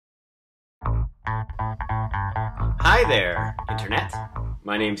Hi there, Internet.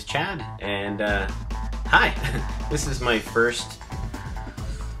 My name's Chad, and hi. This is my first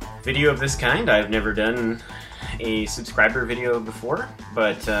video of this kind. I've never done a subscriber video before,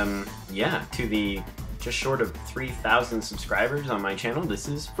 but yeah, to the just short of 3,000 subscribers on my channel, this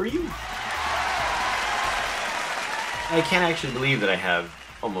is for you. I can't actually believe that I have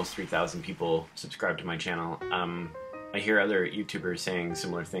almost 3,000 people subscribed to my channel. I hear other YouTubers saying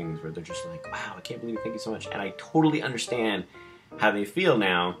similar things where they're just like, wow, I can't believe it, thank you so much. And I totally understand how they feel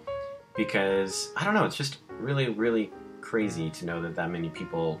now because, I don't know, it's just really, really crazy to know that that many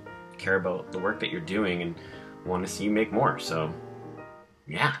people care about the work that you're doing and want to see you make more. So,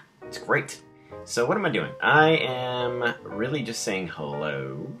 yeah, it's great. So what am I doing? I am really just saying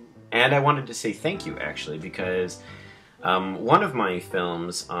hello. And I wanted to say thank you, actually, because one of my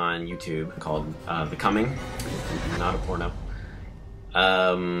films on YouTube called The Coming, not a porno.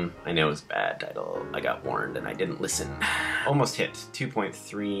 I know it's a bad title. I got warned and I didn't listen. Almost hit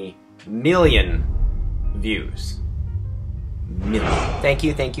 2.3 million views. Million. Thank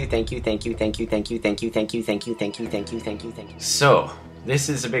you, thank you, thank you, thank you, thank you, thank you, thank you, thank you, thank you, thank you, thank you, thank you, thank you. So, this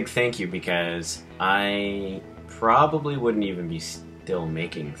is a big thank you because I probably wouldn't even be still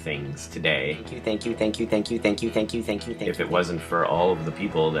making things today. Thank you, thank you, thank you, thank you, thank you, thank you, thank you, thank you. If it wasn't for all of the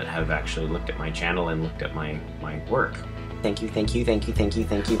people that have actually looked at my channel and looked at my work. Thank you, thank you, thank you, thank you,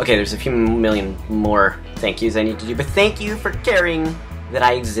 thank you. Okay, there's a few million more thank yous I need to do, but thank you for caring that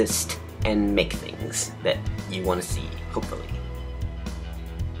I exist and make things that you want to see, hopefully.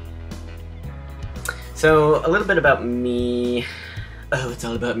 So, a little bit about me. Oh, it's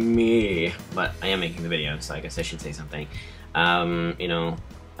all about me. But I am making the video, so I guess I should say something.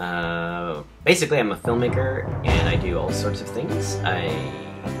 Basically I'm a filmmaker and I do all sorts of things. I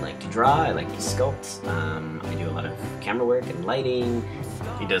like to draw, I like to sculpt, I do a lot of camera work and lighting.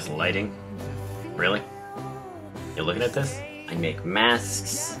 He does lighting? Really? You're looking at this? I make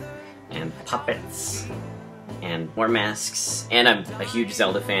masks and puppets and more masks, and I'm a huge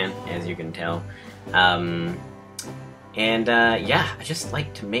Zelda fan, as you can tell. Yeah, I just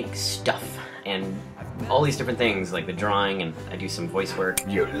like to make stuff and all these different things, like the drawing, and I do some voice work.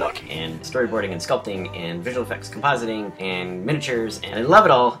 You're lucky. And storyboarding and sculpting and visual effects compositing and miniatures, and I love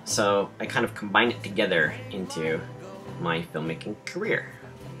it all, so I kind of combine it together into my filmmaking career.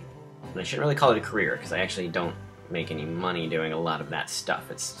 And I shouldn't really call it a career, because I actually don't make any money doing a lot of that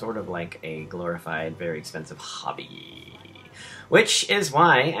stuff. It's sort of like a glorified, very expensive hobby. Which is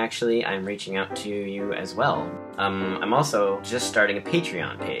why, actually, I'm reaching out to you as well. I'm also just starting a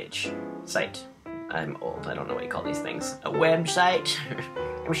Patreon site. I'm old, I don't know what you call these things. A website?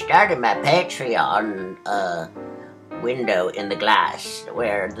 I'm starting my Patreon, window in the glass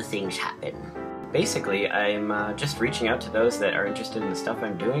where the things happen. Basically, I'm just reaching out to those that are interested in the stuff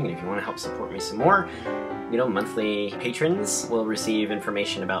I'm doing, and if you want to help support me some more, you know, monthly patrons will receive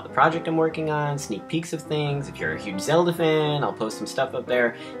information about the project I'm working on, sneak peeks of things. If you're a huge Zelda fan, I'll post some stuff up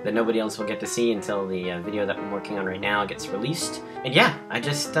there that nobody else will get to see until the video that I'm working on right now gets released. And yeah, I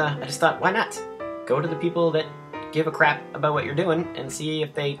just thought, why not? Go to the people that give a crap about what you're doing and see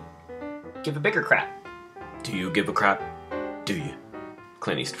if they give a bigger crap. Do you give a crap? Do you?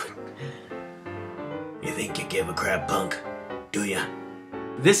 Clint Eastwood. You think you give a crap, punk? Do ya?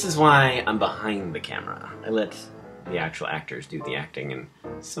 This is why I'm behind the camera. I let the actual actors do the acting and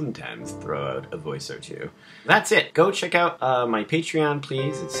sometimes throw out a voice or two. That's it. Go check out my Patreon,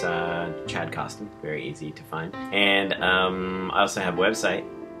 please. It's Chad Costen. Very easy to find. And I also have a website,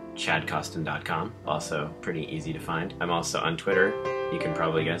 chadcosten.com. Also pretty easy to find. I'm also on Twitter. You can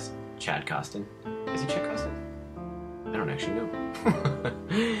probably guess. Chad Costen. Is it Chad Costen? I don't actually know.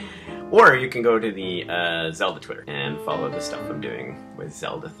 Or you can go to the Zelda Twitter and follow the stuff I'm doing with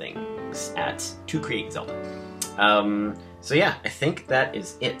Zelda things at @ToCreateZelda. So yeah, I think that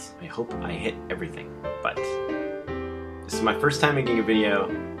is it. I hope I hit everything. But this is my first time making a video.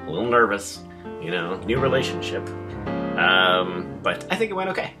 A little nervous, you know, new relationship. But I think it went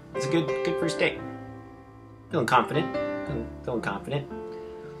okay. It's a good first date. Feeling confident. Feeling confident.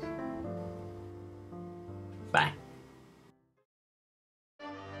 Bye.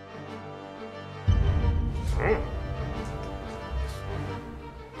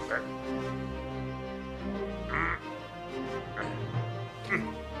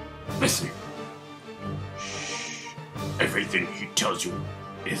 Listen. Shh. Everything he tells you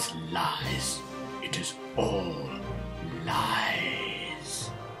is lies. It is all lies.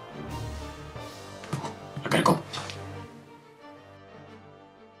 I gotta go.